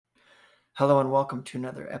Hello and welcome to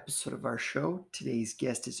another episode of our show. Today's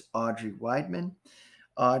guest is Audrey Weidman.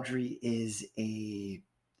 Audrey is a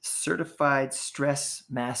certified stress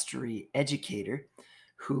mastery educator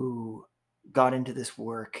who got into this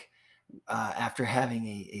work after having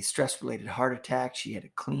a stress related heart attack. She had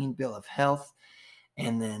a clean bill of health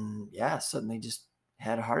and then, suddenly just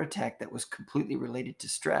had a heart attack that was completely related to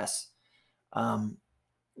stress, um,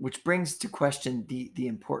 which brings to question the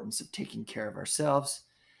importance of taking care of ourselves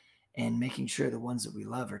and making sure the ones that we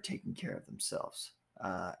love are taking care of themselves.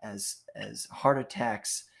 As heart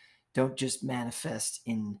attacks don't just manifest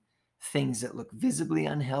in things that look visibly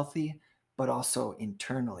unhealthy, but also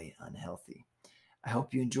internally unhealthy. I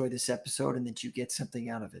hope you enjoy this episode and that you get something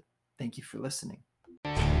out of it. Thank you for listening.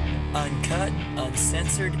 Uncut,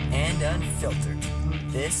 uncensored, and unfiltered.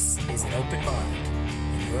 This is an open mind,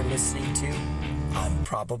 and you're listening to I'm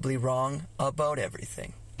Probably Wrong About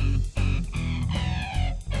Everything.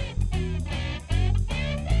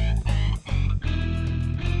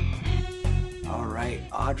 All right,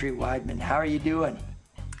 Audrey Weidman, how are you doing?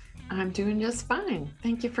 I'm doing just fine.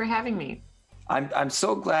 Thank you for having me. I'm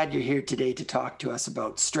so glad you're here today to talk to us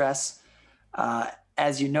about stress.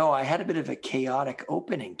 As you know, I had a bit of a chaotic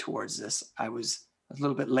opening towards this. I was a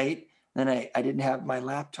little bit late, then I didn't have my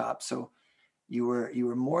laptop, so you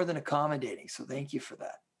were more than accommodating. So thank you for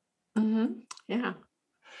that. Yeah,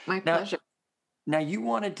 my Now, pleasure. now you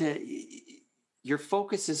wanted to. Your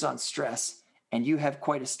focus is on stress, and you have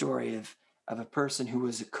quite a story of a person who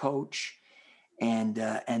was a coach, and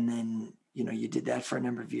then you did that for a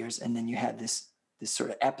number of years, and then you had this sort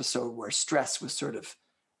of episode where stress was sort of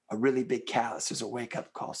a really big catalyst. It was a wake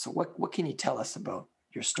up call. So what can you tell us about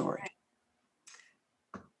your story?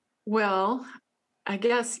 Well, I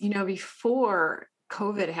guess, before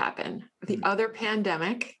COVID happened, the other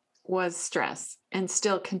pandemic was stress and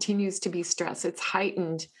still continues to be stress. It's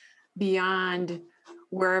heightened beyond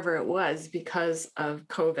wherever it was because of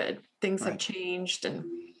COVID. Things have changed and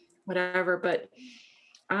whatever. But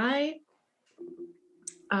I,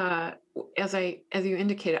 as you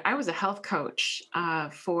indicated, I was a health coach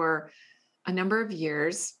for a number of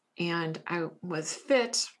years, and I was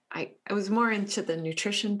fit. I was more into the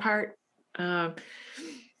nutrition part,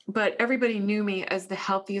 but everybody knew me as the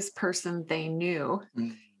healthiest person they knew.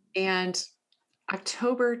 Mm. And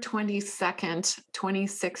October 22nd,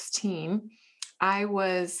 2016, I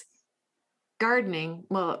was gardening,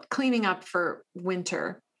 cleaning up for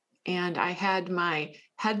winter. And I had my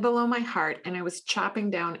head below my heart and I was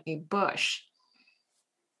chopping down a bush.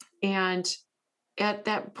 And at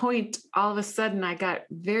that point, all of a sudden, I got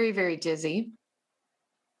very, very dizzy.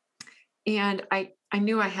 And I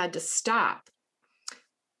knew I had to stop.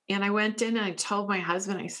 And I went in and I told my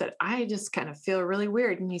husband, I said, I just kind of feel really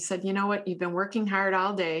weird. And he said, you know what? You've been working hard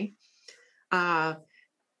all day.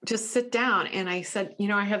 Just sit down. And I said,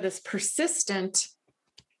 I have this persistent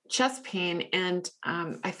chest pain. And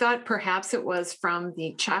I thought perhaps it was from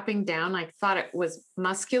the chopping down. I thought it was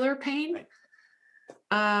muscular pain.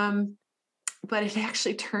 Right. But it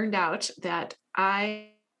actually turned out that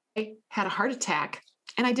I had a heart attack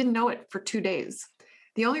and I didn't know it for 2 days.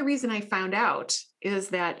 The only reason I found out is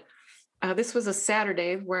that this was a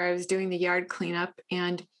Saturday where I was doing the yard cleanup.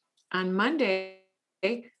 And on Monday,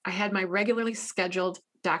 I had my regularly scheduled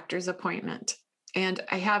doctor's appointment. And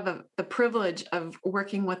I have the privilege of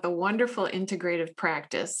working with a wonderful integrative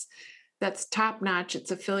practice that's top notch.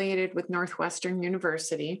 It's affiliated with Northwestern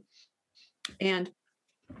University. And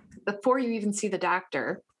before you even see the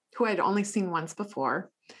doctor, who I'd only seen once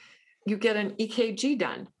before, you get an EKG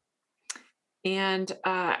done. And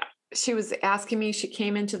she was asking me, she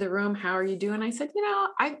came into the room, how are you doing? I said,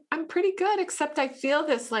 I'm pretty good, except I feel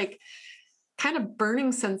this like kind of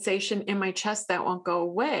burning sensation in my chest that won't go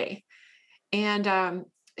away. And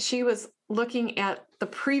she was looking at the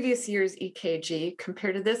previous year's EKG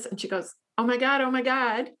compared to this. And she goes, oh my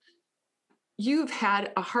God, you've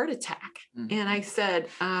had a heart attack. Mm-hmm. And I said,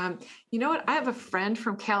 you know what? I have a friend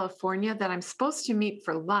from California that I'm supposed to meet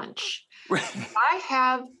for lunch. I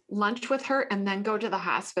have lunch with her and then go to the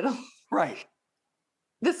hospital. Right.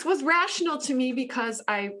 This was rational to me because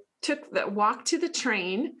I took the walk to the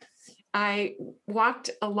train. I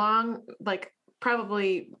walked along like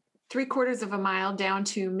probably 3/4 of a mile down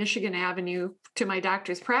to Michigan Avenue to my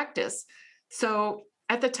doctor's practice. So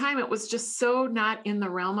at the time, it was just so not in the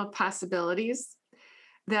realm of possibilities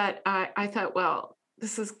that I thought, well,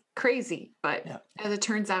 this is crazy. But as it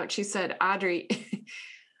turns out, she said, Audrey,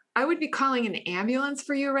 I would be calling an ambulance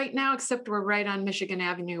for you right now, except we're right on Michigan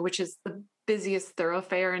Avenue, which is the busiest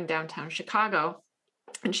thoroughfare in downtown Chicago.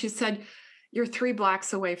 And she said, you're 3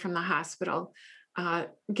 blocks away from the hospital.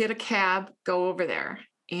 Get a cab, go over there.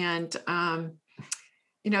 And,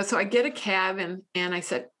 so I get a cab and I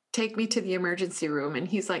said, take me to the emergency room. And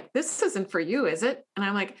he's like, this isn't for you, is it? And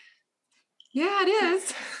I'm like, yeah, it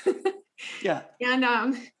is. Yeah.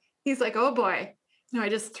 And he's like, oh boy. I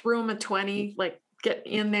just threw him a 20, like get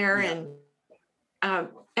in there. Yeah. And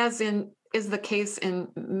as is the case in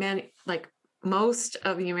many, like most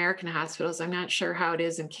of the American hospitals, I'm not sure how it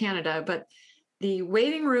is in Canada, but the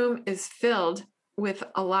waiting room is filled with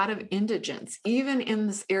a lot of indigents, even in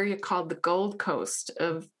this area called the Gold Coast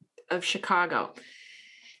of Chicago.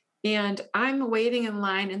 And I'm waiting in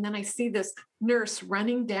line, and then I see this nurse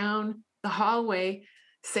running down the hallway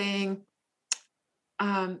saying,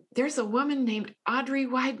 there's a woman named Audrey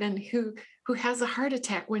Weidman who has a heart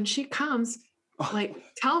attack. When she comes, like,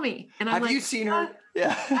 tell me. And I'm Have like, you seen her?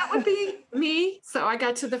 Yeah. that would be me. So I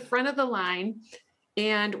got to the front of the line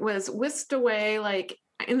and was whisked away. Like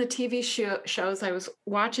in the TV shows, I was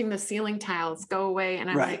watching the ceiling tiles go away. And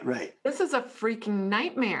I'm right. This is a freaking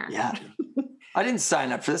nightmare. Yeah. I didn't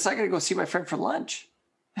sign up for this. I got to go see my friend for lunch.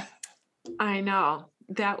 I know.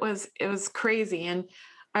 It was crazy. And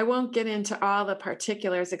I won't get into all the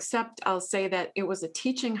particulars, except I'll say that it was a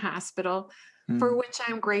teaching hospital for which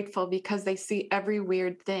I'm grateful because they see every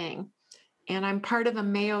weird thing. And I'm part of a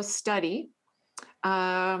Mayo study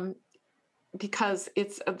because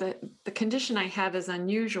it's the condition I have is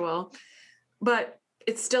unusual, but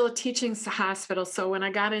it's still a teaching hospital. So when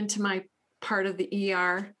I got into my part of the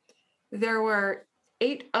ER, there were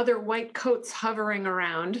 8 other white coats hovering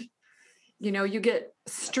around. You get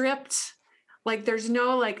stripped. Like there's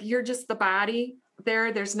no, like, you're just the body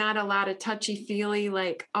there. There's not a lot of touchy feely,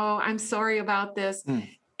 like, oh, I'm sorry about this.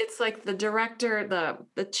 It's like the director,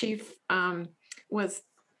 the chief was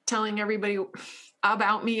telling everybody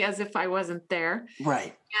about me as if I wasn't there.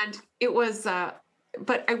 Right. And it was,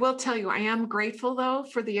 but I will tell you, I am grateful though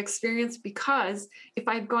for the experience, because if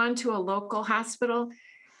I'd gone to a local hospital,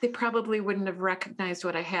 they probably wouldn't have recognized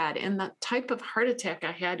what I had. And the type of heart attack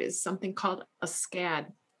I had is something called a SCAD,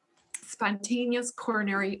 spontaneous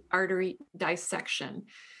coronary artery dissection.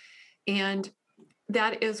 And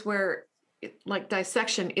that is where, like,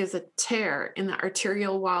 dissection is a tear in the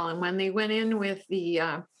arterial wall. And when they went in with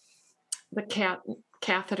the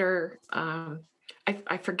catheter,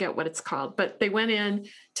 I forget what it's called, but they went in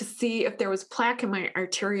to see if there was plaque in my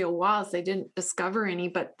arterial walls. They didn't discover any,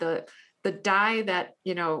 but the dye that,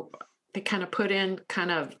 they kind of put in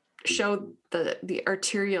kind of showed the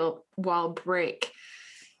arterial wall break.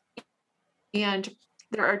 And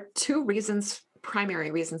there are 2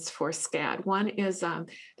 primary reasons for SCAD. One is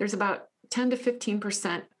there's about 10 to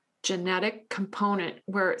 15% genetic component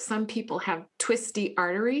where some people have twisty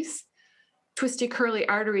curly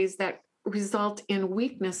arteries that result in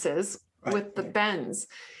weaknesses with the bends.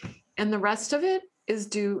 And the rest of it is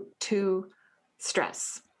due to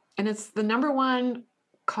stress. And it's the number 1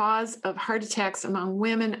 cause of heart attacks among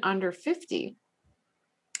women under 50.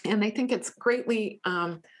 And I think it's greatly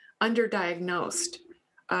underdiagnosed.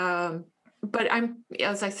 But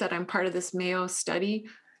as I said, I'm part of this Mayo study.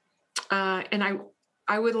 And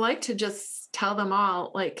I would like to just tell them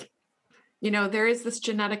all, like, there is this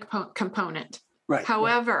genetic component. Right.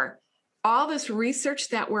 However, all this research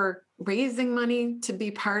that we're raising money to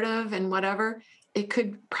be part of and whatever, it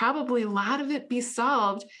could probably, a lot of it be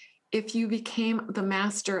solved if you became the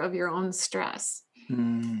master of your own stress.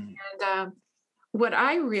 And what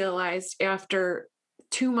I realized after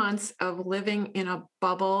 2 months of living in a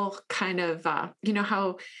bubble, kind of,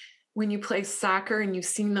 how when you play soccer and you've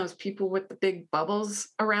seen those people with the big bubbles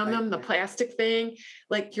around them, the plastic thing,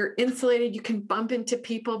 like you're insulated, you can bump into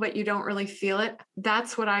people, but you don't really feel it.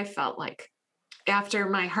 That's what I felt like after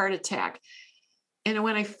my heart attack. And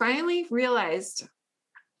when I finally realized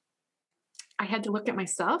I had to look at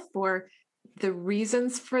myself for the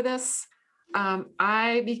reasons for this,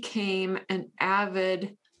 I became an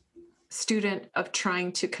avid student of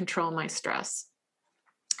trying to control my stress.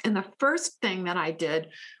 And the first thing that I did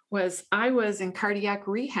was I was in cardiac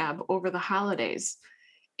rehab over the holidays.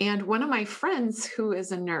 And one of my friends who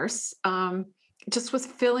is a nurse just was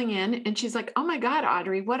filling in, and she's like, oh my God,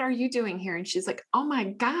 Audrey, what are you doing here? And she's like, oh my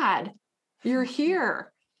God, you're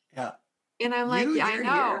here. Yeah. And I'm like, yeah, I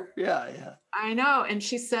know. Yeah. I know. And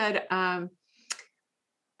she said,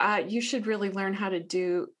 you should really learn how to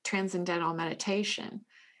do transcendental meditation.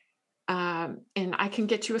 And I can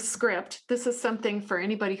get you a script. This is something for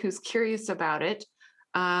anybody who's curious about it.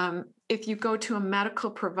 If you go to a medical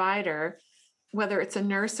provider, whether it's a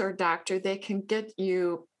nurse or a doctor, they can get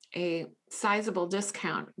you a sizable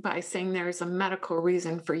discount by saying there's a medical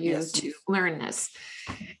reason for you to learn this.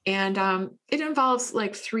 And it involves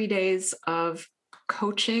like 3 days of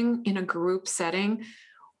coaching in a group setting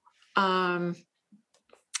to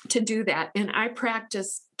do that. And I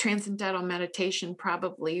practice transcendental meditation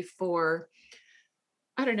probably for,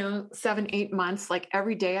 I don't know, 7, 8 months, like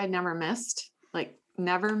every day. I never missed, like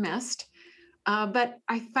never missed. But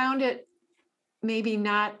I found it maybe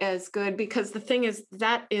not as good, because the thing is,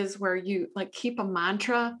 that is where you like keep a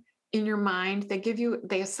mantra in your mind.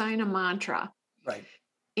 They assign a mantra. Right.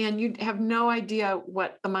 And you have no idea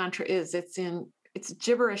what the mantra is. It's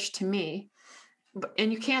gibberish to me.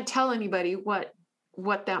 And you can't tell anybody what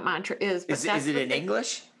that mantra is. But Is it in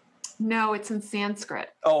English? No, it's in Sanskrit.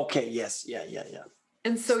 Oh, okay. Yes. Yeah.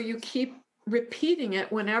 And so you keep repeating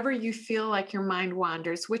it whenever you feel like your mind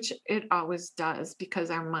wanders, which it always does, because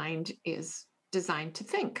our mind is designed to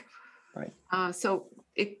think. Right. So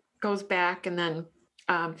it goes back, and then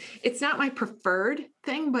it's not my preferred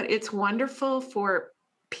thing, but it's wonderful for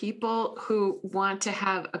people who want to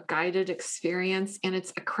have a guided experience, and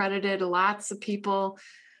it's accredited. Lots of people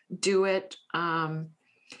do it. And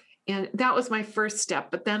that was my first step.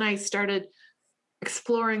 But then I started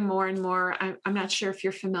exploring more and more. I'm not sure if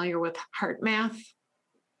you're familiar with HeartMath.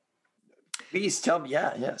 Please tell me.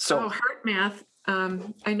 Yeah. So HeartMath,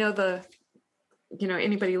 I know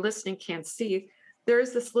anybody listening can't see.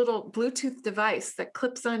 There's this little Bluetooth device that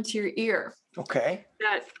clips onto your ear. Okay.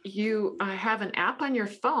 That you have an app on your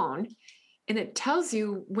phone, and it tells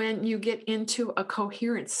you when you get into a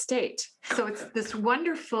coherent state. So it's this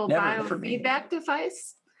wonderful biofeedback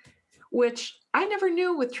device, which I never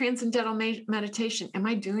knew with transcendental meditation. Am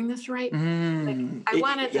I doing this right? I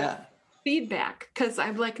wanted feedback, because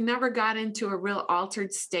I've never got into a real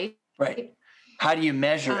altered state. Right. How do you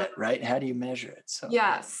measure it? Right. How do you measure it? So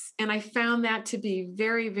yes. And I found that to be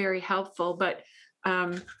very, very helpful. But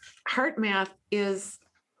HeartMath is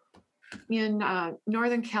in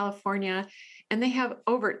Northern California, and they have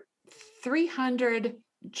over 300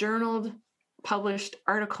 journaled, published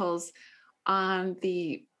articles on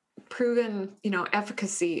the proven,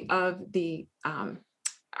 efficacy of the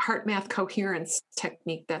HeartMath coherence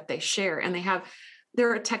technique that they share. And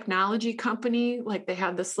they're a technology company. Like, they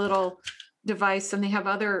have this little device, and they have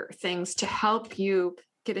other things to help you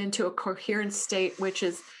get into a coherent state, which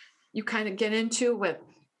is you kind of get into with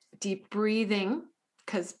deep breathing,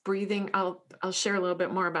 because breathing, I'll share a little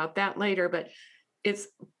bit more about that later, but it's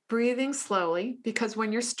breathing slowly, because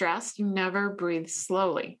when you're stressed, you never breathe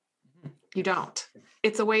slowly. You don't.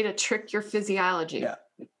 It's a way to trick your physiology.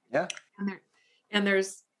 Yeah. And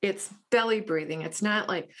it's belly breathing. It's not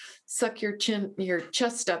like suck your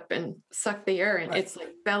chest up and suck the air in. Right. It's like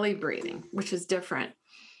belly breathing, which is different.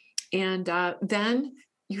 And then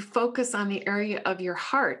you focus on the area of your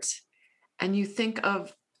heart, and you think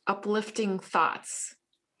of uplifting thoughts.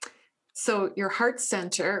 So your heart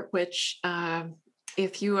center, which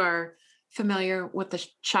if you are familiar with the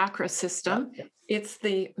chakra system, it's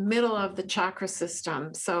the middle of the chakra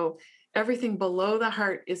system. So everything below the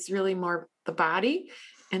heart is really more the body,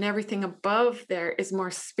 and everything above there is more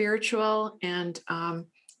spiritual and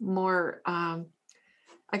more,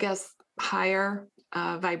 higher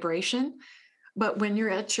vibration. But when you're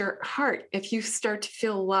at your heart, if you start to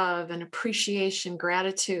feel love and appreciation,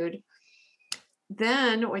 gratitude,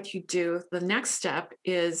 then what you do, the next step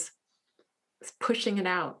is pushing it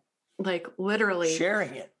out, like literally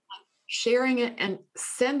sharing it and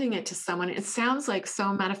sending it to someone. It sounds like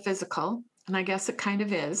so metaphysical, and I guess it kind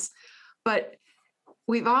of is, but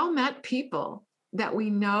we've all met people that we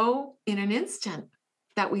know in an instant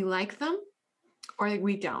that we like them or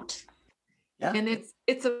we don't. Yeah. And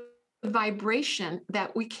it's a vibration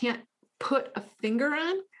that we can't put a finger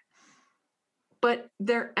on, but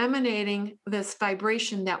they're emanating this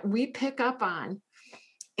vibration that we pick up on.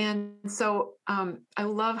 And so I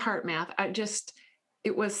love HeartMath.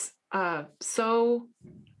 It was so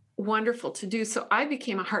wonderful to do. So I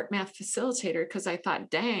became a HeartMath facilitator, because I thought,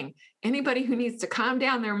 dang, anybody who needs to calm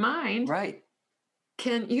down their mind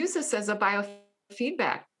can use this as a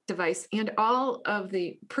biofeedback device, and all of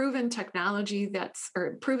the proven technology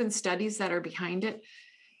or proven studies that are behind it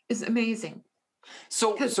is amazing.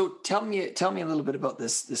 So tell me a little bit about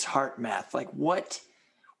this HeartMath. Like,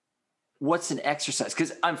 what's an exercise?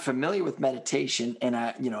 Because I'm familiar with meditation, and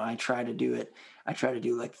I try to do it. I try to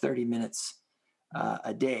do like 30 minutes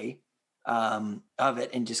a day of it,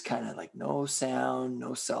 and just kind of like no sound,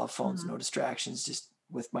 no cell phones, no distractions, just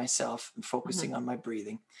with myself and focusing on my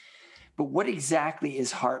breathing. But what exactly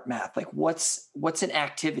is HeartMath? Like, what's an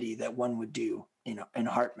activity that one would do in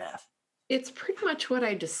HeartMath? It's pretty much what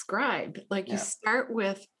I described. Like, you start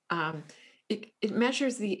with it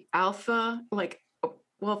measures the alpha.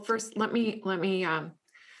 Well, first let me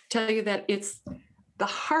tell you that the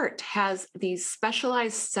heart has these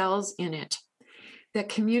specialized cells in it that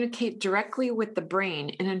communicate directly with the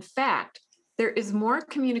brain. And in fact, there is more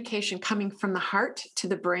communication coming from the heart to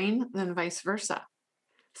the brain than vice versa.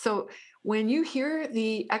 So when you hear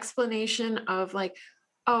the explanation of like,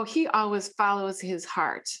 oh, he always follows his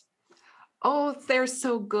heart. Oh, they're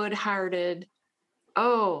so good-hearted.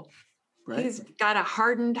 Oh, Right. he's got a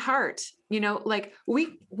hardened heart. Like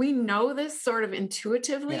we know this sort of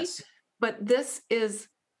intuitively, Yes. but this is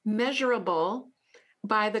measurable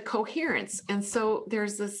by the coherence. And so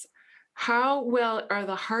there's this, how well are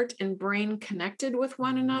the heart and brain connected with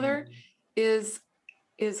one another is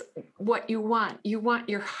what you want. You want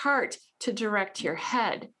your heart to direct your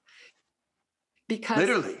head, because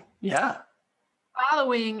Literally. Yeah.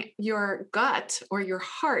 following your gut or your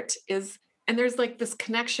heart is, and there's like this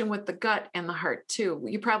connection with the gut and the heart too.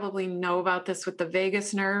 You probably know about this with the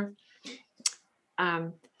vagus nerve.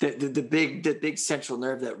 The big central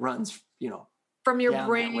nerve that runs, From your down that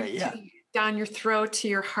brain way, yeah. down your throat to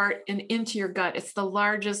your heart and into your gut. It's the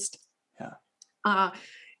largest. Yeah.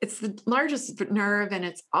 It's the largest nerve, and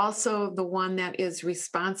it's also the one that is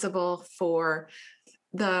responsible for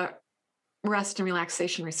the rest and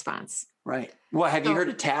relaxation response. Right. Well, have you heard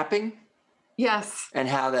of tapping? Yes. And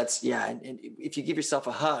how that's, and if you give yourself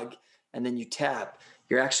a hug and then you tap,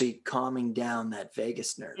 you're actually calming down that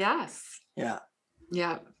vagus nerve. Yes. Yeah.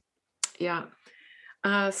 Yeah. Yeah.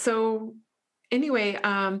 So anyway,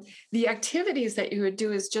 the activities that you would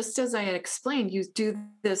do is just as I had explained. You do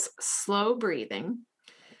this slow breathing,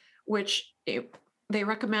 which they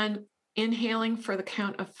recommend inhaling for the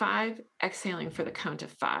count of 5, exhaling for the count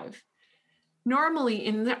of 5. Normally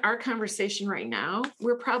in our conversation right now,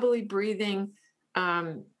 we're probably breathing,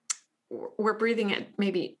 we're breathing at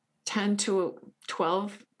maybe 10 to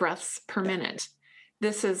 12 breaths per minute.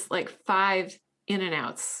 This is like 5 in and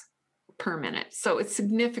outs per minute. So it's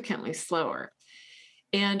significantly slower.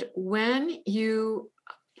 And when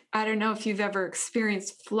I don't know if you've ever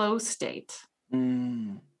experienced flow state.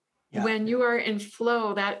 Yeah. When you are in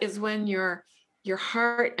flow, that is when your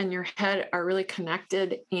heart and your head are really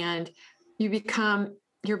connected, and you become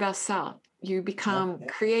your best self. You become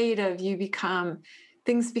creative.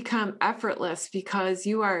 Things become effortless because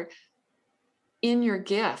you are in your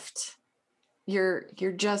gift. You're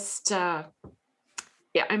just,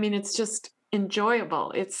 it's just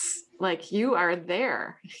enjoyable. It's like you are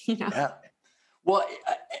there, Yeah. Well,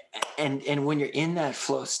 and when you're in that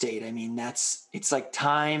flow state, it's like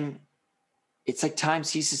time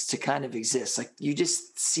ceases to kind of exist. Like you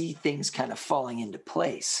just see things kind of falling into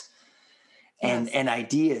place. And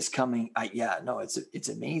ideas coming. It's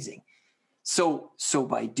amazing. So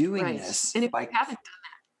by doing this, and if you haven't done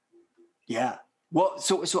that, yeah. Well,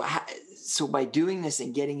 so by doing this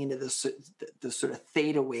and getting into the sort of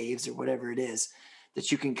theta waves or whatever it is,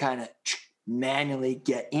 that you can kind of manually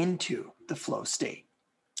get into the flow state.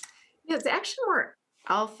 Yeah, it's actually more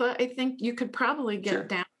alpha. I think you could probably get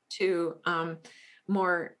down to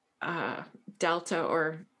more delta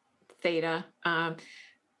or theta.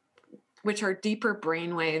 Which are deeper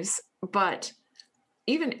brain waves, but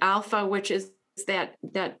even alpha, which is that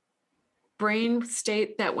brain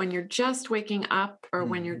state that when you're just waking up or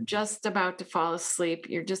when you're just about to fall asleep,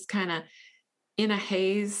 you're just kind of in a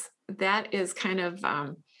haze. That is kind of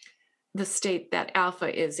the state that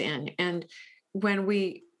alpha is in. And when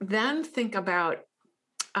we then think about,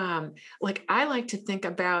 I like to think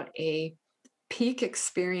about a peak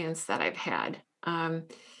experience that I've had.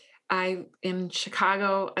 In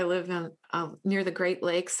Chicago, I live near the Great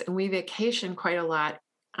Lakes, and we vacation quite a lot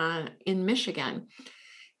in Michigan.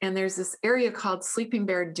 And there's this area called Sleeping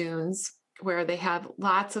Bear Dunes where they have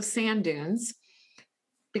lots of sand dunes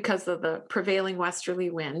because of the prevailing westerly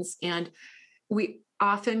winds. And we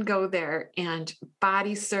often go there and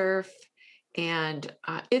body surf. And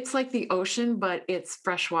it's like the ocean, but it's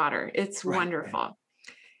fresh water. It's wonderful. Right.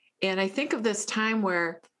 And I think of this time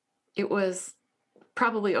where it was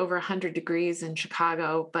probably over 100 degrees in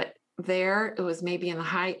Chicago, but there it was maybe in the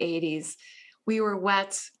high 80s. We were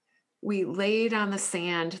wet. We laid on the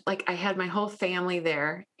sand. Like I had my whole family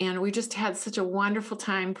there, and we just had such a wonderful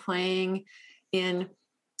time playing in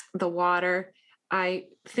the water. I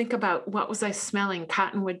think about what was I smelling?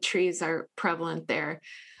 Cottonwood trees are prevalent there.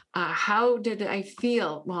 How did I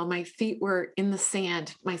feel? Well, my feet were in the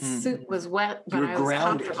sand. My suit was wet, but I was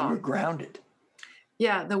comfortable. You were grounded.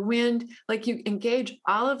 Yeah, the wind, like you engage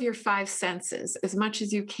all of your 5 senses as much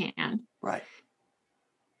as you can. Right.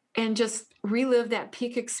 And just relive that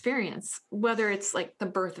peak experience, whether it's like the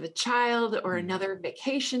birth of a child or another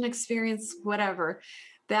vacation experience, whatever.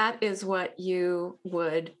 That is what you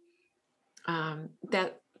would,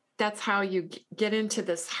 that that's how you get into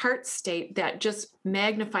this heart state that just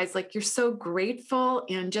magnifies, like you're so grateful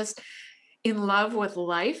and just in love with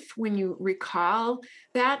life when you recall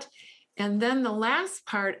that. And then the last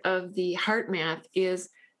part of the heart math is,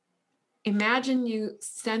 imagine you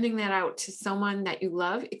sending that out to someone that you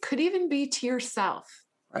love. It could even be to yourself.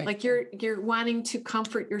 Right. Like you're wanting to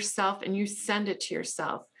comfort yourself and you send it to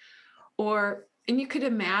yourself. And you could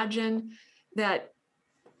imagine that,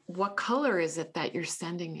 what color is it that you're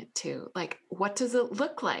sending it to? Like, what does it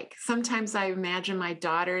look like? Sometimes I imagine my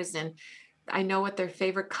daughters and I know what their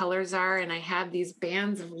favorite colors are, and I have these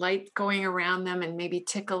bands of light going around them and maybe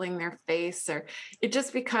tickling their face, or it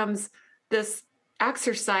just becomes this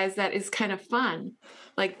exercise that is kind of fun.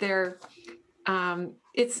 Like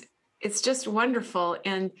it's just wonderful.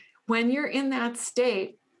 And when you're in that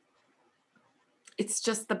state, it's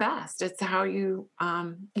just the best. It's how you're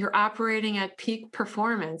operating at peak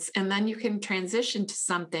performance, and then you can transition to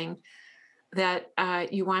something that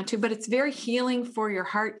you want to, but it's very healing for your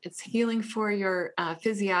heart. It's healing for your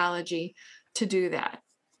physiology to do that.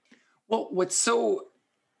 Well, sort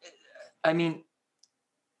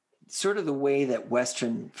of the way that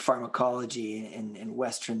Western pharmacology and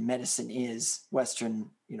Western medicine is,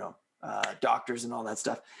 Western, doctors and all that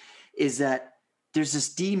stuff, is that there's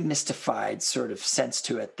this demystified sort of sense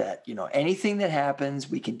to it that, anything that happens,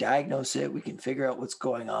 we can diagnose it, we can figure out what's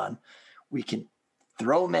going on, we can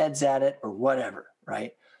throw meds at it or whatever,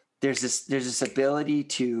 right? There's this ability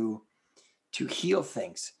to heal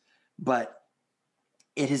things, but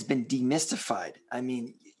it has been demystified. I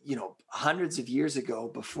mean, hundreds of years ago,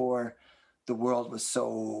 before the world was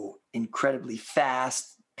so incredibly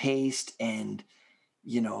fast paced and,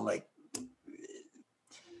 like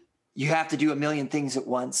you have to do a million things at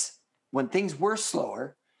once. When things were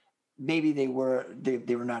slower, maybe they were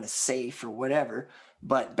not as safe or whatever.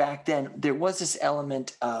 But back then there was this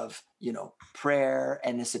element of, prayer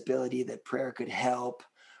and this ability that prayer could help,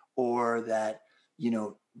 or that,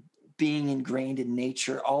 being ingrained in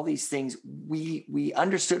nature, all these things, we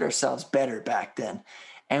understood ourselves better back then,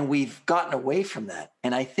 and we've gotten away from that.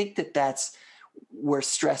 And I think that that's where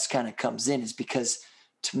stress kind of comes in, is because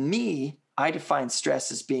to me, I define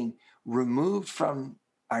stress as being removed from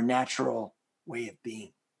our natural way of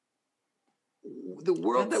being. The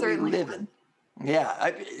world that we live in.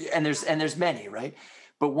 Yeah. And there's many, right?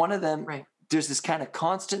 But one of them, right, there's this kind of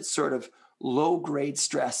constant sort of low grade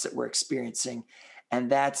stress that we're experiencing. And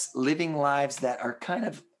that's living lives that are kind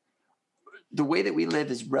of, the way that we live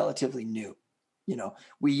is relatively new.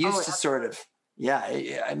 We used to sort of,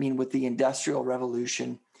 with the Industrial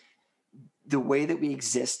Revolution, the way that we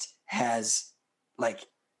exist has, like,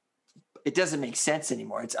 it doesn't make sense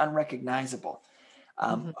anymore. It's unrecognizable.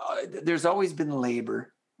 There's always been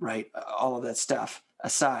labor, right? All of that stuff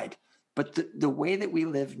aside. But the way that we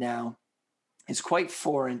live now is quite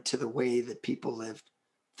foreign to the way that people lived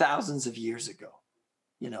thousands of years ago,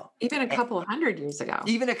 Even a couple of hundred years ago.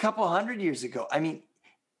 Even a couple of hundred years ago. I mean,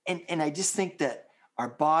 and I just think that our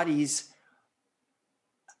bodies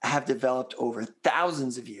have developed over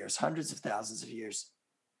thousands of years, hundreds of thousands of years.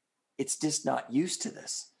 It's just not used to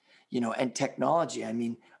this. And technology. I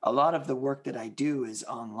mean, a lot of the work that I do is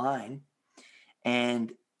online,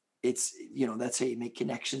 and it's, that's how you make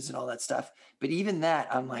connections and all that stuff. But even that,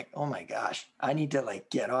 I'm like, oh my gosh, I need to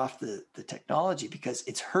get off the technology, because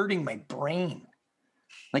it's hurting my brain,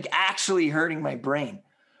 like actually hurting my brain.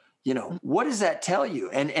 What does that tell you?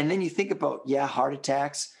 And then you think about, heart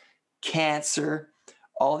attacks, cancer,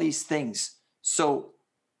 all these things. So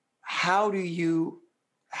how do you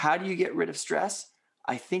get rid of stress?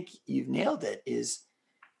 I think you've nailed it, is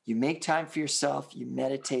you make time for yourself, you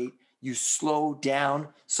meditate, you slow down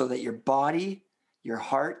so that your body, your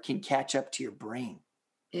heart can catch up to your brain.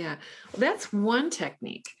 Yeah. Well, that's one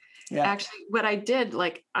technique. Yeah. Actually, what I did,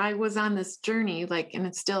 I was on this journey, and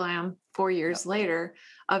it still am 4 years later,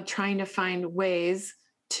 of trying to find ways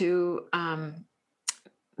to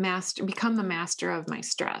become the master of my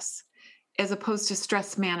stress, as opposed to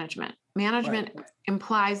stress management. Management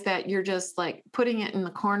implies that you're just putting it in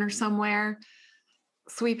the corner somewhere,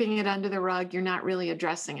 sweeping it under the rug. You're not really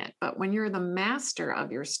addressing it. But when you're the master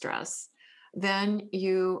of your stress, then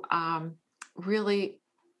you really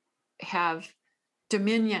have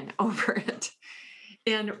dominion over it.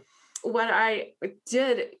 And what I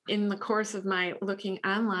did in the course of my looking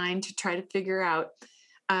online to try to figure out,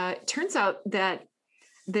 it turns out that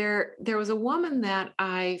there was a woman that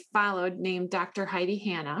I followed named Dr. Heidi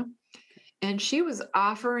Hanna, and she was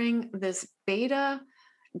offering this beta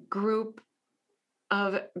group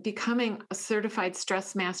of becoming a certified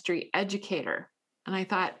stress mastery educator. And I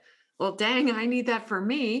thought, well, dang, I need that for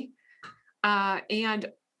me. And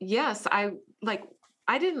yes, I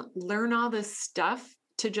didn't learn all this stuff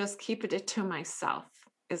to just keep it to myself,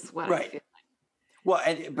 is what I Right. feel. Well,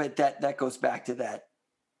 but that goes back to that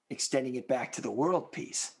extending it back to the world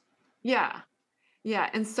piece. Yeah. Yeah.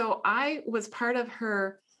 And so I was part of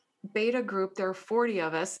her beta group. There were 40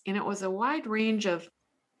 of us, and it was a wide range of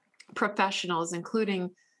professionals,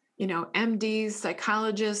 including, MDs,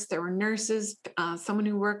 psychologists, there were nurses, someone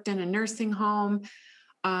who worked in a nursing home,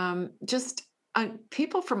 just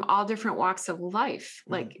people from all different walks of life,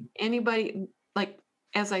 like anybody, like,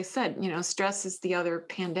 as I said, stress is the other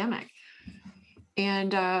pandemic.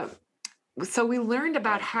 And so we learned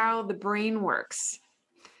about how the brain works.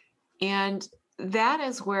 And that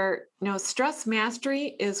is where, stress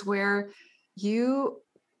mastery is where you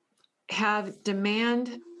have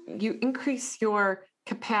demand, you increase your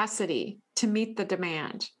capacity to meet the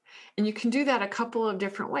demand. And you can do that a couple of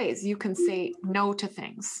different ways. You can say no to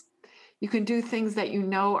things. You can do things that you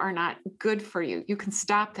know are not good for you. You can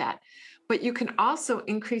stop that. But you can also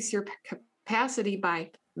increase your capacity by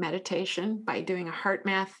meditation, by doing a heart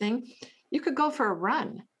math thing. You could go for a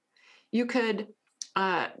run. You could,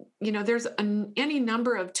 there's any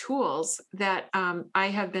number of tools that I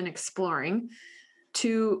have been exploring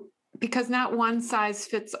because not one size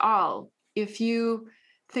fits all. If you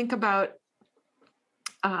think about,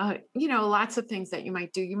 lots of things that you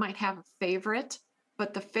might do, you might have a favorite,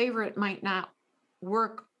 but the favorite might not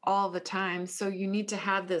work all the time. So you need to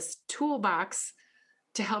have this toolbox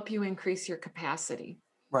to help you increase your capacity.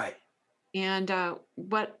 Right. And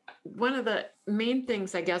one of the main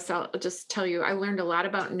things, I guess I'll just tell you, I learned a lot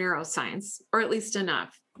about neuroscience, or at least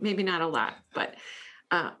enough, maybe not a lot, but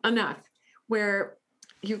enough, where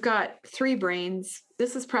you've got 3 brains.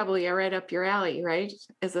 This is probably right up your alley, right?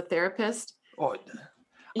 As a therapist. Oh,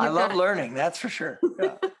 I love learning. That's for sure.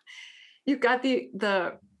 Yeah. You've got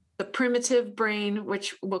the primitive brain,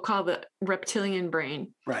 which we'll call the reptilian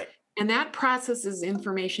brain. Right. And that processes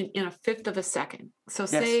information in 1/5 of a second. So Yes.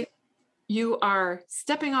 say you are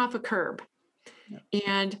stepping off a curb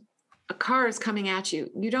and a car is coming at you.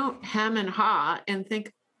 You don't hem and haw and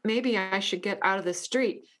think, maybe I should get out of the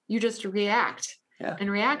street. You just react. Yeah. And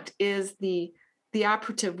react is the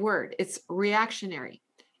operative word. It's reactionary.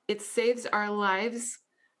 It saves our lives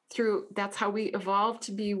that's how we evolved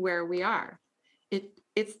to be where we are.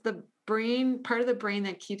 It's the brain, part of the brain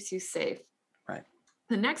that keeps you safe. Right.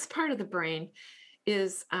 The next part of the brain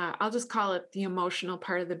is, I'll just call it the emotional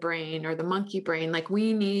part of the brain, or the monkey brain. Like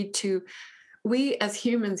we as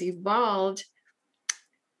humans evolved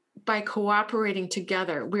by cooperating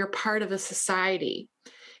together. We're part of a society.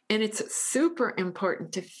 And it's super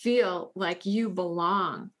important to feel like you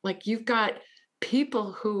belong, like you've got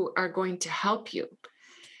people who are going to help you.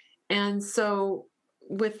 And so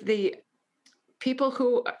with the people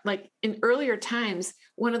who, like in earlier times,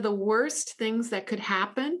 one of the worst things that could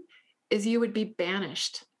happen is you would be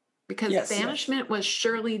banished, because banishment was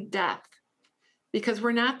surely death, because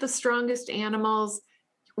we're not the strongest animals.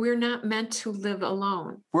 We're not meant to live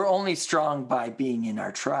alone. We're only strong by being in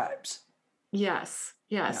our tribes. Yes.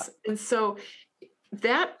 Yeah. And so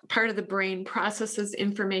that part of the brain processes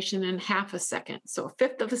information in 1/2 a second. So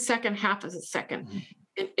 1/5 of a second, 1/2 of a second. Mm-hmm.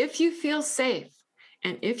 And if you feel safe,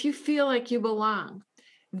 and if you feel like you belong,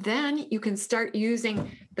 then you can start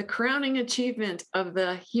using the crowning achievement of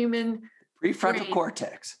the human prefrontal brain.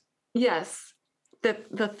 cortex. Yes.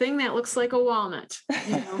 The thing that looks like a walnut.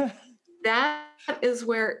 That is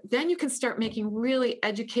where then you can start making really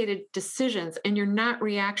educated decisions, and you're not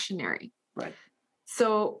reactionary. Right.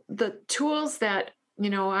 So the tools that,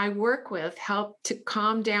 I work with help to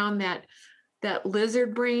calm down that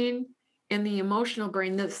lizard brain and the emotional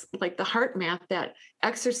brain, this like the heart math, that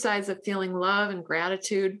exercise of feeling love and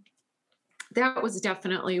gratitude. That was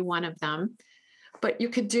definitely one of them. But you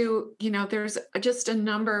could do, there's just a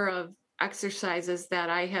number of exercises that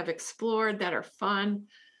I have explored that are fun,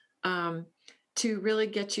 to really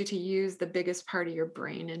get you to use the biggest part of your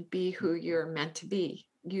brain and be who you're meant to be.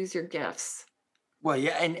 Use your gifts. Well,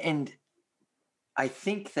 yeah. And I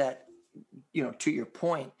think that, to your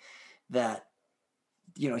point, that,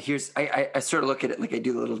 here's, I sort of look at it like I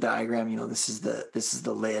do the little diagram, this is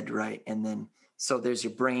the lid, right? And then, so there's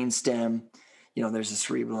your brain stem, there's a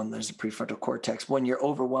cerebral and there's a prefrontal cortex. When you're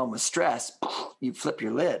overwhelmed with stress, you flip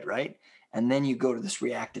your lid, right? And then you go to this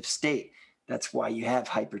reactive state. That's why you have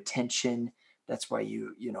hypertension. That's why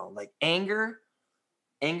like anger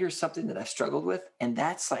is something that I've struggled with. And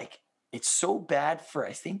that's like, it's so bad for,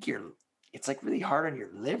 I think it's like really hard on your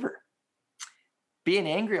liver. Being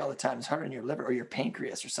angry all the time is hard on your liver or your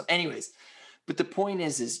pancreas or something. Anyways, but the point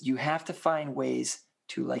is you have to find ways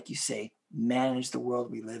to, like you say, manage the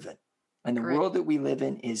world we live in. And the Right. world that we live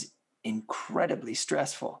in is incredibly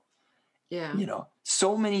stressful. Yeah. You know,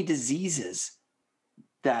 so many diseases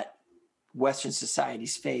that Western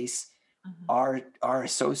societies face Mhm. are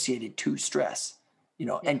associated to stress, you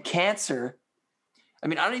know, Yeah. and cancer. I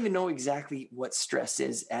mean, I don't even know exactly what stress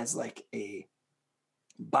is as like a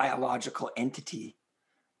biological entity,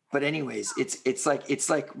 but anyways, it's like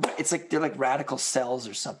they're like radical cells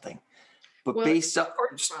or something. But Well, based on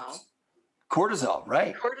cortisol. cortisol,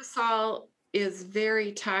 right? Cortisol is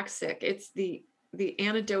very toxic. It's the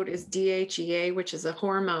antidote is DHEA, which is a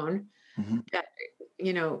hormone Mhm. that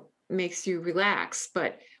makes you relax.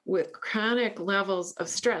 But with chronic levels of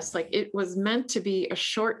stress, like it was meant to be a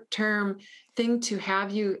short-term thing to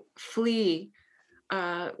have you flee,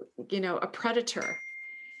 a predator.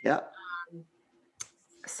 Yeah.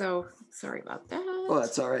 So sorry about Oh, that.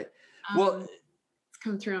 that's all right. Well, It's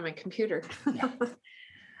come through on my computer. yeah.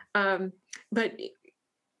 But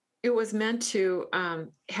it was meant to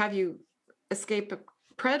have you escape a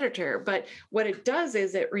predator. But what it does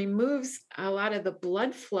is it removes a lot of the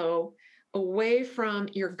blood flow away from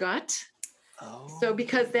your gut. So Oh,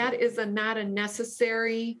 because that is not a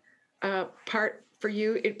necessary part for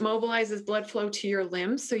you, it mobilizes blood flow to your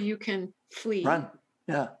limbs so you can flee. run.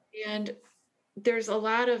 Yeah. And there's a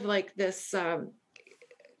lot of like this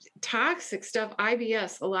toxic stuff,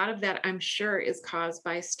 IBS, a lot of that I'm sure is caused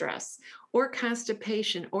by stress or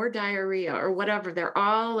constipation or diarrhea or whatever. They're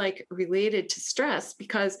all like related to stress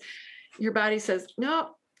because your body says,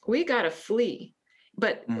 no, we got to flee.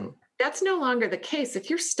 But that's no longer the case. If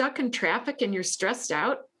you're stuck in traffic and you're stressed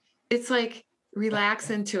out, it's like relax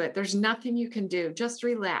into it. There's nothing you can do. Just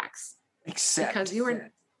relax. Except Because you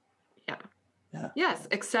are, yeah. Yes,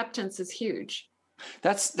 acceptance is huge.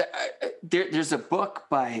 There's a book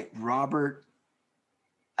by Robert.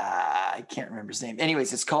 I can't remember his name.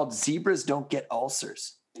 Anyways, it's called Zebras Don't Get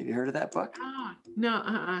Ulcers. Have you heard of that book? Oh,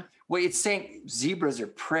 no. Well, it's saying zebras are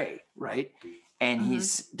prey, right? And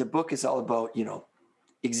the book is all about,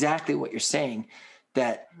 exactly what you're saying,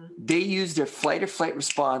 that they use their flight or flight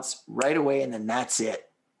response right away, and then that's it.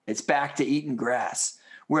 It's back to eating grass.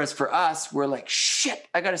 Whereas for us, we're like, shit,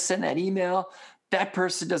 I got to send that email. That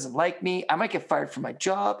person doesn't like me. I might get fired from my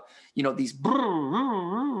job. These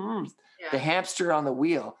the hamster on the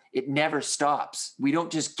wheel, it never stops. We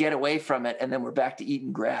don't just get away from it and then we're back to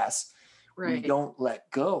eating grass. Right. We don't let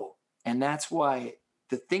go. And that's why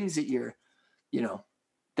the things that you're,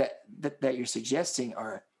 that you're suggesting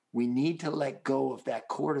are, we need to let go of that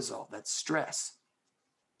cortisol, that stress.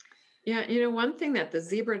 Yeah. One thing that the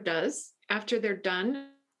zebra does after they're done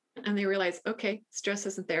and they realize, okay, stress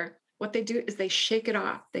isn't there, what they do is they shake it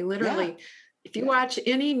off. They literally, if you watch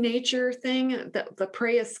any nature thing that the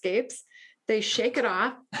prey escapes, they shake it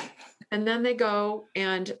off and then they go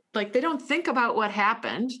and like, they don't think about what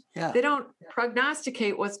happened. Yeah. They don't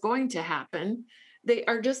prognosticate what's going to happen. They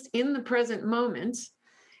are just in the present moment.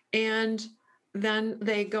 And then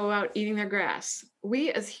they go out eating their grass.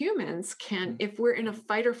 We as humans can, if we're in a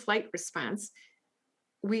fight or flight response,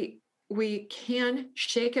 we can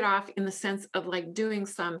shake it off in the sense of like doing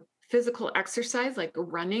some physical exercise, like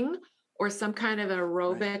running or some kind of an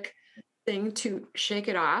aerobic thing to shake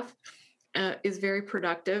it off is very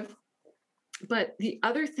productive. But the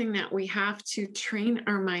other thing that we have to train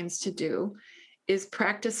our minds to do is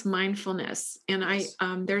practice mindfulness.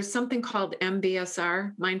 And there's something called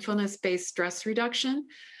MBSR, mindfulness-based stress reduction,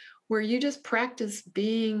 where you just practice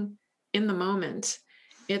being in the moment.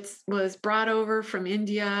 It was brought over from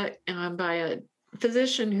India by a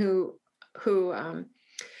physician who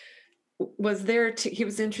was there he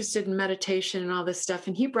was interested in meditation and all this stuff.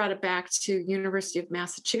 And he brought it back to University of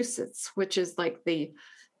Massachusetts, which is like the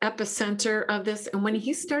epicenter of this. And when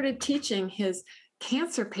he started teaching his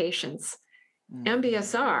cancer patients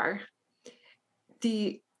MBSR,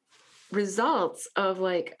 the results of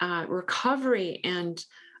like recovery and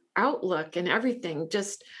outlook and everything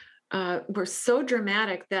just were so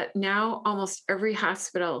dramatic that now almost every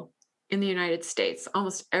hospital in the United States,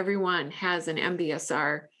 almost everyone has an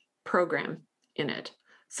MBSR program in it.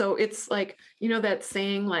 So it's like, that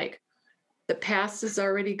saying like the past is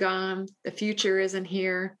already gone, the future isn't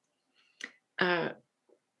here. The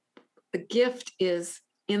gift is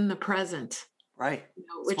in the present. Right.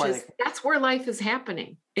 That's where life is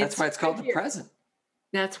happening. That's why it's called the present.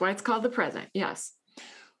 That's why it's called the present. Yes.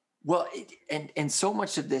 Well, and so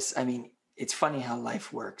much of this, I mean, it's funny how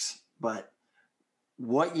life works, but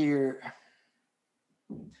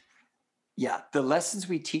the lessons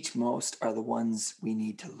we teach most are the ones we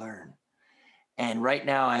need to learn. And right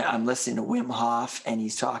now I'm listening to Wim Hof, and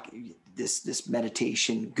he's talking this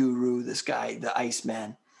meditation guru, this guy, the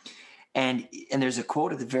Iceman. And there's a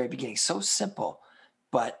quote at the very beginning, so simple,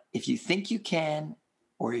 but if you think you can,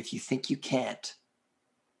 or if you think you can't,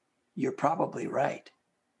 you're probably right.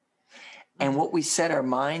 And what we set our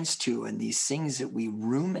minds to, and these things that we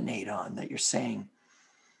ruminate on, that you're saying,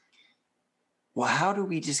 well, how do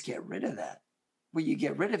we just get rid of that? Well, you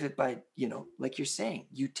get rid of it by, like you're saying,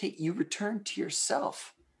 you return to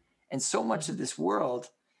yourself. And so much of this world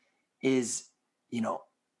is,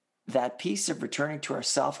 that piece of returning to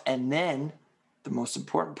ourself. And then the most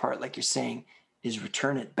important part, like you're saying, is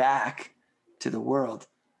return it back to the world.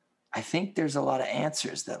 I think there's a lot of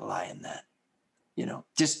answers that lie in that,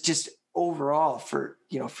 just overall for,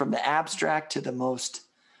 from the abstract to the most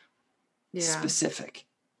specific.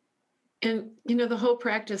 And, the whole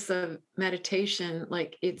practice of meditation,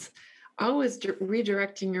 like it's always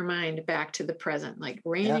redirecting your mind back to the present, like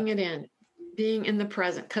reining it in, being in the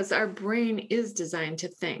present, because our brain is designed to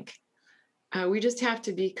think. We just have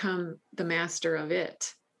to become the master of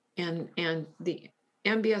it. And the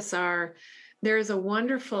MBSR, there is a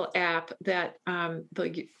wonderful app that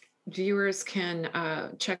the viewers can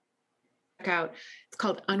check out. It's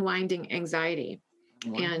called Unwinding Anxiety.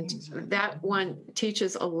 And that one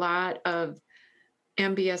teaches a lot of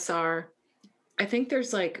MBSR. I think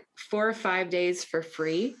there's like 4 or 5 days for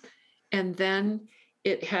free. And then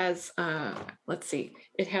it has,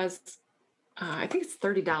 it has, I think it's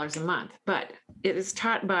 $30 a month, but it is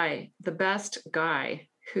taught by the best guy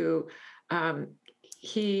who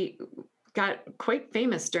he got quite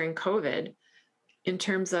famous during COVID in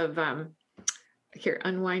terms of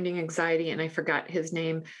Unwinding Anxiety. And I forgot his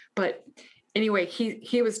name, but anyway,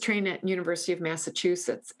 he was trained at University of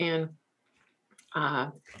Massachusetts, and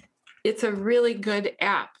it's a really good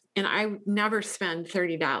app. And I never spend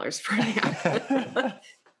 $30 for an app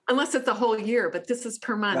unless it's a whole year, but this is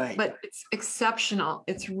per month. Right. But it's exceptional.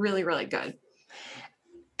 It's really, really good.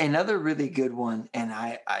 Another really good one, and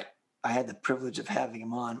I had the privilege of having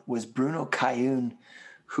him on, was Bruno Kayun,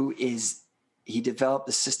 he developed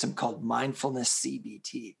a system called mindfulness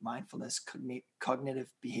CBT, mindfulness cognitive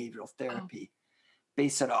behavioral therapy,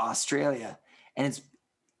 based out of Australia. And it's,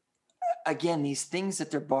 again, these things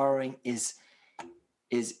that they're borrowing is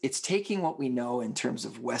it's taking what we know in terms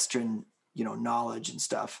of Western, knowledge and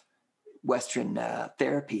stuff, Western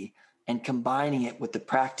therapy, and combining it with the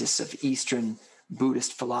practice of Eastern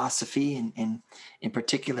Buddhist philosophy, and in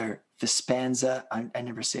particular, Vispansa. I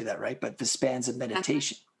never say that right, but Vispansa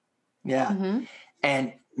meditation. Yeah. Mm-hmm.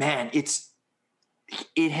 And man,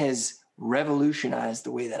 it has revolutionized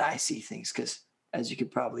the way that I see things. Cause as you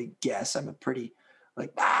could probably guess, I'm a pretty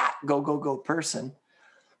go person.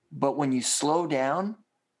 But when you slow down,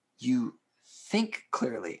 you think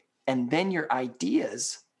clearly, and then your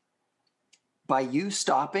ideas, by you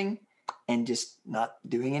stopping and just not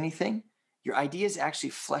doing anything, your ideas actually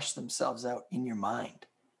flesh themselves out in your mind.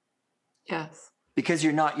 Yes. Because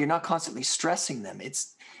you're not constantly stressing them.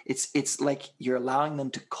 It's like you're allowing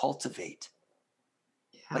them to cultivate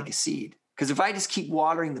like a seed. Because if I just keep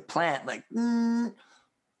watering the plant, I'm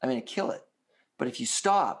going to kill it. But if you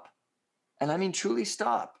stop, and I mean truly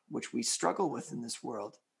stop, which we struggle with in this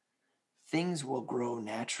world, things will grow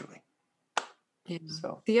naturally. Yeah.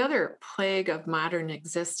 So the other plague of modern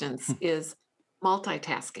existence is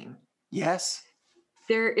multitasking. Yes.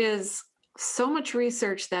 There is so much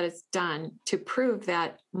research that is done to prove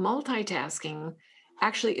that multitasking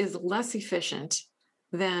actually is less efficient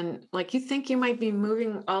than, like, you think you might be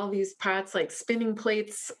moving all these pots, like spinning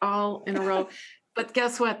plates all in a row, but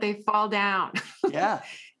guess what? They fall down. Yeah.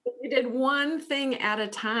 If you did one thing at a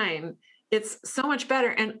time, it's so much better.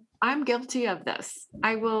 And I'm guilty of this.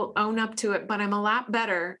 I will own up to it, but I'm a lot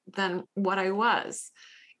better than what I was.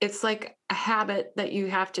 It's like a habit that you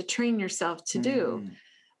have to train yourself to do,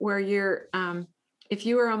 where you're, if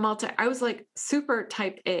you were I was like super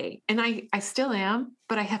type A, and I still am,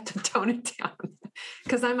 but I have to tone it down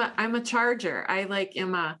because I'm a charger.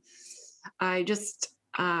 I just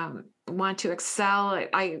want to excel.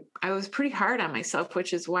 I was pretty hard on myself,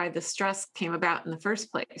 which is why the stress came about in the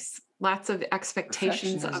first place. Lots of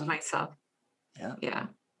expectations of myself. Yeah. Yeah.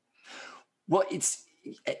 Well, it's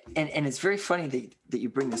very funny that you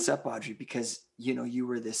bring this up, Audrey, because you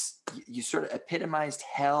were you sort of epitomized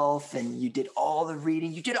health, and you did all the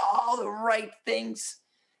reading, you did all the right things,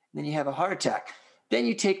 and then you have a heart attack. Then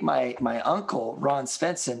you take my uncle, Ron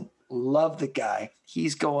Svensson. Love the guy.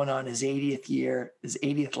 He's going on his 80th year, his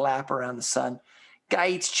 80th lap around the sun. Guy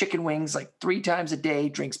eats chicken wings like 3 times a day,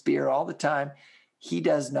 drinks beer all the time. He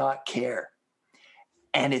does not care.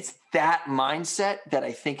 And it's that mindset that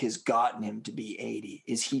I think has gotten him to be 80,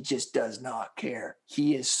 is he just does not care.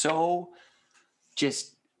 He is so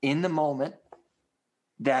just in the moment,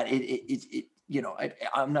 that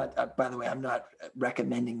I'm not, by the way, I'm not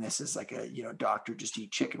recommending this as like a, doctor, just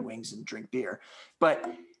eat chicken wings and drink beer, but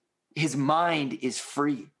his mind is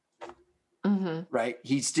free, Mm-hmm. right?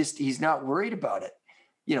 He's not worried about it.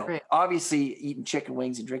 Right. Obviously eating chicken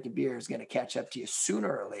wings and drinking beer is going to catch up to you sooner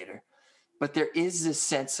or later, but there is this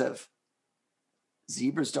sense of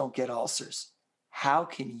zebras don't get ulcers. How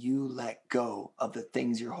can you let go of the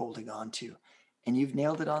things you're holding on to? And you've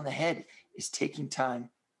nailed it on the head, is taking time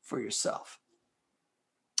for yourself.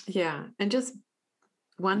 Yeah. And just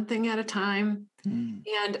one thing at a time.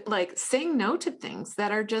 And like saying no to things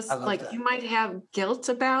that are just like that. you might have guilt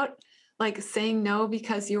about, like saying no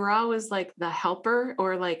because you were always like the helper,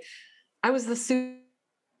 or like I was the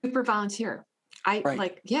super volunteer.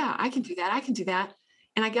 Yeah, I can do that. I can do that.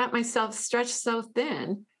 And I got myself stretched so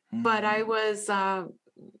thin, but I was, that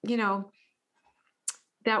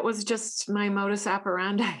was just my modus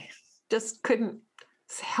operandi. Just couldn't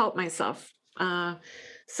help myself.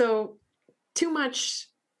 So too much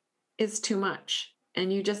is too much.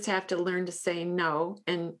 And you just have to learn to say no.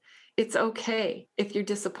 And it's okay if you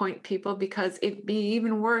disappoint people, because it'd be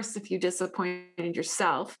even worse if you disappointed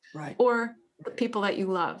yourself, right, or the people that you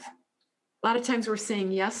love. A lot of times we're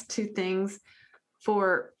saying yes to things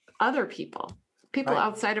for other people right,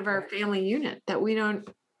 outside of our family unit that we don't,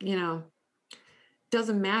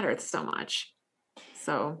 doesn't matter so much.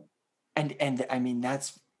 So, and I mean,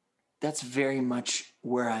 that's very much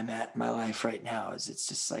where I'm at in my life right now. Is it's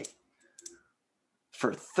just like,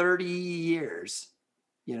 for 30 years,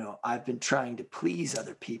 I've been trying to please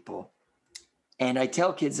other people. And I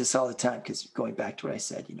tell kids this all the time, because going back to what I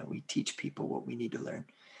said, we teach people what we need to learn,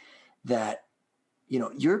 that,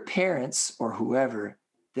 your parents or whoever,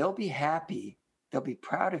 they'll be happy, they'll be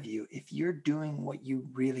proud of you if you're doing what you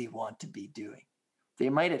really want to be doing. They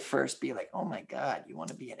might at first be like, oh my God, you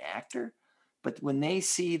want to be an actor? But when they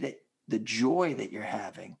see that the joy that you're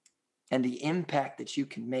having and the impact that you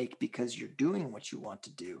can make because you're doing what you want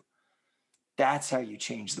to do, that's how you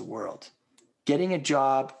change the world. Getting a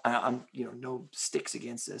job, I'm no sticks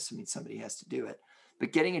against this. I mean, somebody has to do it.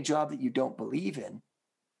 But getting a job that you don't believe in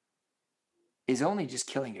is only just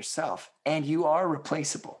killing yourself. And you are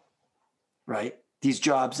replaceable, right? These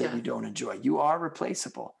jobs that you don't enjoy, you are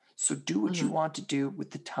replaceable. So do what you want to do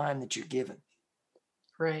with the time that you're given.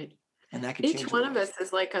 Right. And that could each change one of us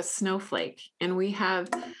is like a snowflake, and we have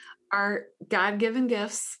our God-given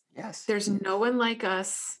gifts. Yes. There's no one like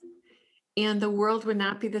us, and the world would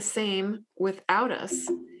not be the same without us.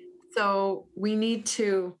 So we need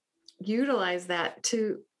to utilize that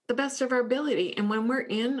to the best of our ability. And when we're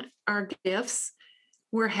in our gifts,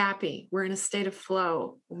 we're happy. We're in a state of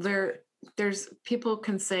flow. There's people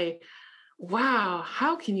can say, wow,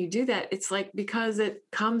 how can you do that? It's like, because it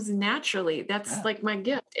comes naturally. That's like my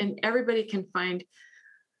gift. And everybody can find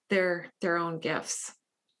their own gifts.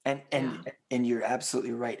 And you're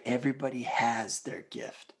absolutely right. Everybody has their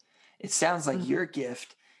gift. It sounds like your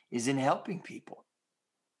gift is in helping people.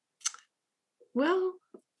 Well,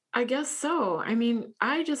 I guess so. I mean,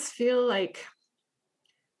 I just feel like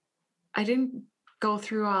I didn't go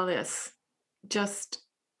through all this just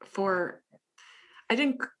for, I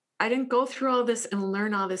didn't go through all this and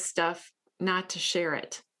learn all this stuff not to share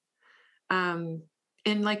it. And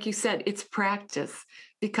like you said, it's practice,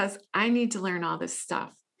 because I need to learn all this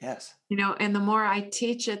stuff. Yes. And the more I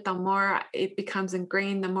teach it, the more it becomes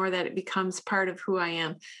ingrained, the more that it becomes part of who I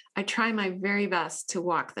am. I try my very best to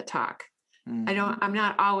walk the talk. I'm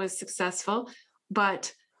not always successful,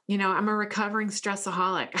 but I'm a recovering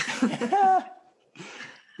stressaholic.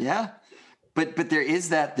 Yeah. But there is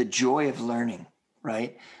the joy of learning,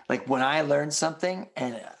 right? Like when I learn something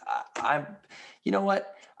and I'm, you know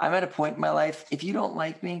what? I'm at a point in my life. If you don't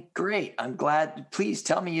like me, great. I'm glad. Please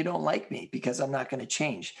tell me you don't like me, because I'm not going to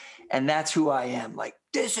change. And that's who I am. Like,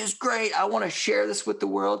 this is great. I want to share this with the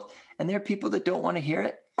world. And there are people that don't want to hear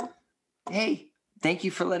it. Hey, thank you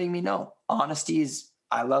for letting me know.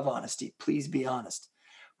 I love honesty. Please be honest.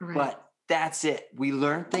 Right. But that's it. We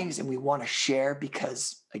learn things and we want to share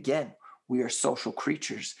because, again, we are social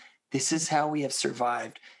creatures. This is how we have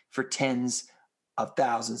survived for tens of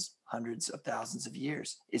thousands, hundreds of thousands of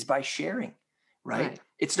years, is by sharing, right?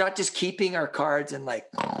 It's not just keeping our cards and like,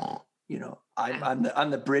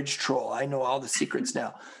 I'm the bridge troll. I know all the secrets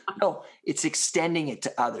now. No, it's extending it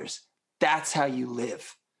to others. That's how you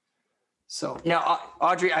live. So now,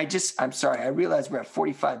 Audrey, I'm sorry. I realize we're at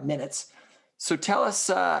 45 minutes. So tell us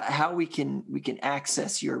how we can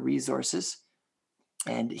access your resources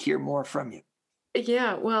and hear more from you.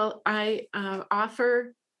 Yeah, well, I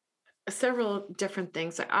offer several different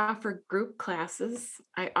things. I offer group classes.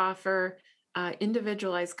 I offer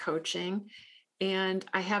individualized coaching, and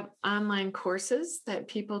I have online courses that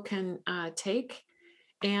people can take.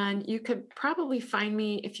 And you could probably find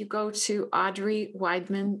me if you go to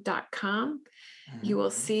audreyweidman.com. You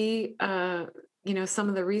will see, some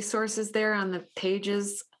of the resources there on the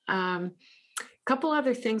pages. Couple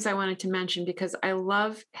other things I wanted to mention, because I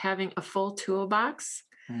love having a full toolbox,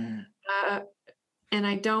 and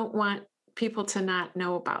I don't want people to not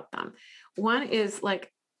know about them. One is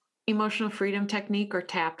like emotional freedom technique, or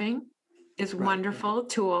tapping, is a wonderful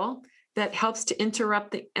tool that helps to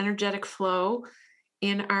interrupt the energetic flow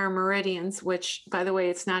in our meridians, which, by the way,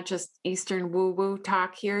 it's not just Eastern woo-woo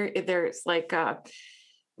talk here. There's like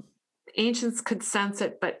ancients could sense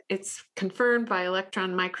it, but it's confirmed by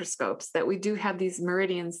electron microscopes that we do have these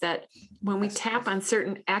meridians that when we tap on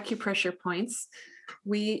certain acupressure points,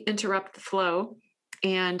 we interrupt the flow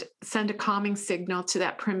and send a calming signal to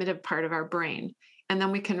that primitive part of our brain. And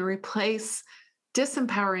then we can replace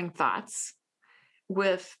disempowering thoughts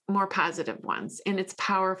with more positive ones. And it's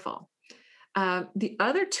powerful. The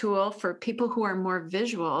other tool for people who are more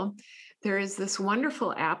visual, there is this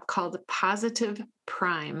wonderful app called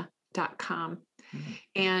positiveprime.com.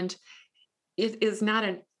 And it is not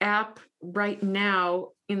an app right now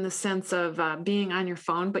in the sense of being on your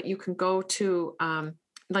phone, but you can go to,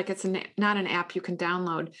 it's not an app you can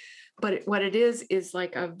download, but what it is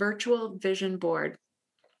like a virtual vision board.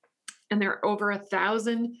 And there are over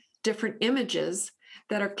 1,000 different images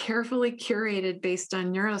that are carefully curated based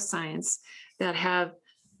on neuroscience that have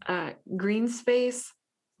green space,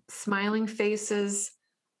 smiling faces,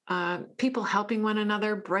 people helping one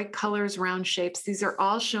another, bright colors, round shapes. These are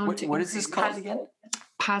all shown to. What is this called again?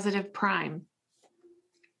 Positive Prime.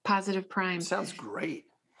 Positive Prime. Sounds great.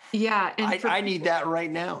 Yeah. And I need that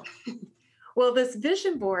right now. Well, this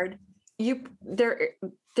vision board,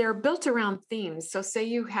 they're built around themes. So say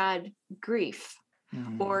you had grief,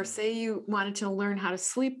 or say you wanted to learn how to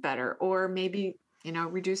sleep better, or maybe,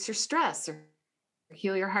 reduce your stress or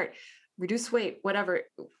heal your heart, reduce weight, whatever,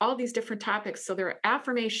 all these different topics. So there are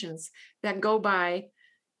affirmations that go by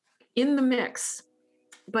in the mix,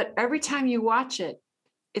 but every time you watch it,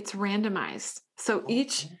 it's randomized. So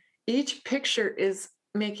each picture is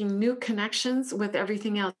making new connections with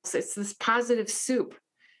everything else. It's this positive soup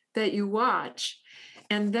that you watch.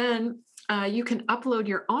 And then you can upload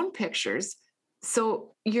your own pictures.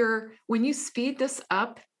 So when you speed this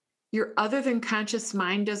up, your other than conscious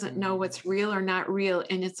mind doesn't know what's real or not real.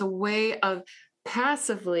 And it's a way of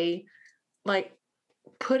passively like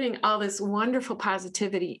putting all this wonderful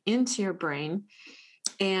positivity into your brain.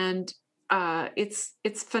 And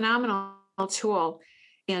it's phenomenal tool.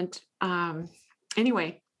 And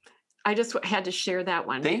anyway, I just had to share that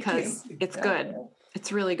one because it's good.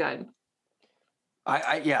 It's really good.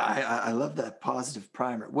 I love that positive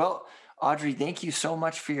primer. Well, Audrey, thank you so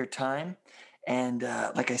much for your time. And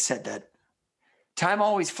like I said, that time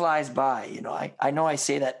always flies by. I know I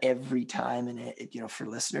say that every time, and it for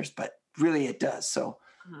listeners, but really it does. So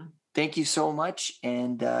thank you so much.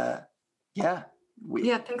 And thanks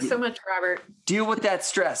so much, Robert. Deal with that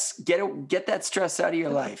stress. Get that stress out of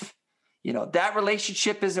your life. That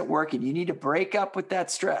relationship isn't working. You need to break up with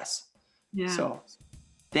that stress. Yeah. So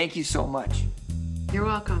thank you so much. You're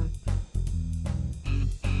welcome.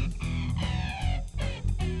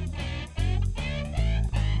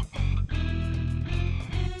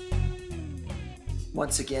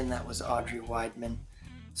 Once again, that was Audrey Weidman,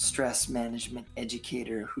 stress management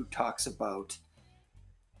educator, who talks about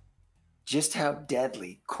just how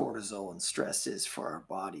deadly cortisol and stress is for our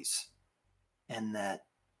bodies, and that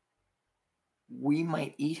we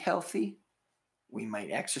might eat healthy, we might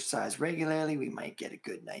exercise regularly, we might get a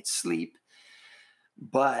good night's sleep,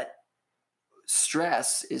 but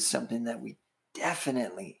stress is something that we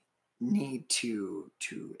definitely need to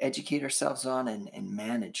educate ourselves on and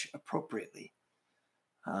manage appropriately.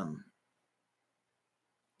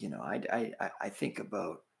 I think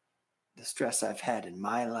about the stress I've had in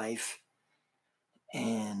my life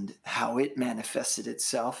and how it manifested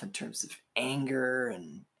itself in terms of anger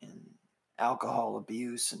and alcohol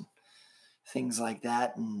abuse and things like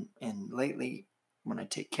that. And lately, when I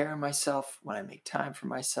take care of myself, when I make time for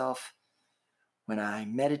myself, when I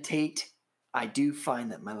meditate, I do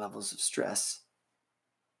find that my levels of stress,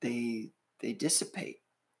 they dissipate.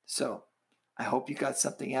 So I hope you got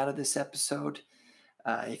something out of this episode.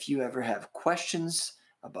 If you ever have questions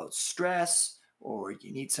about stress or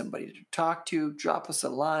you need somebody to talk to, drop us a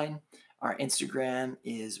line. Our Instagram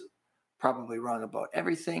is Probably Wrong About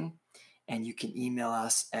Everything, and you can email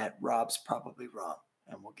us at robsprobablywrong,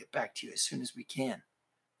 and we'll get back to you as soon as we can.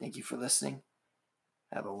 Thank you for listening.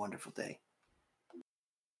 Have a wonderful day.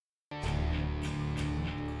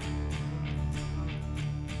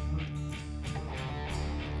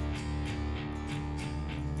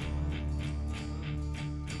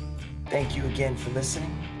 Thank you again for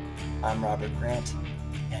listening. I'm Robert Grant,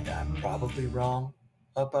 and I'm probably wrong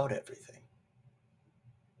about everything.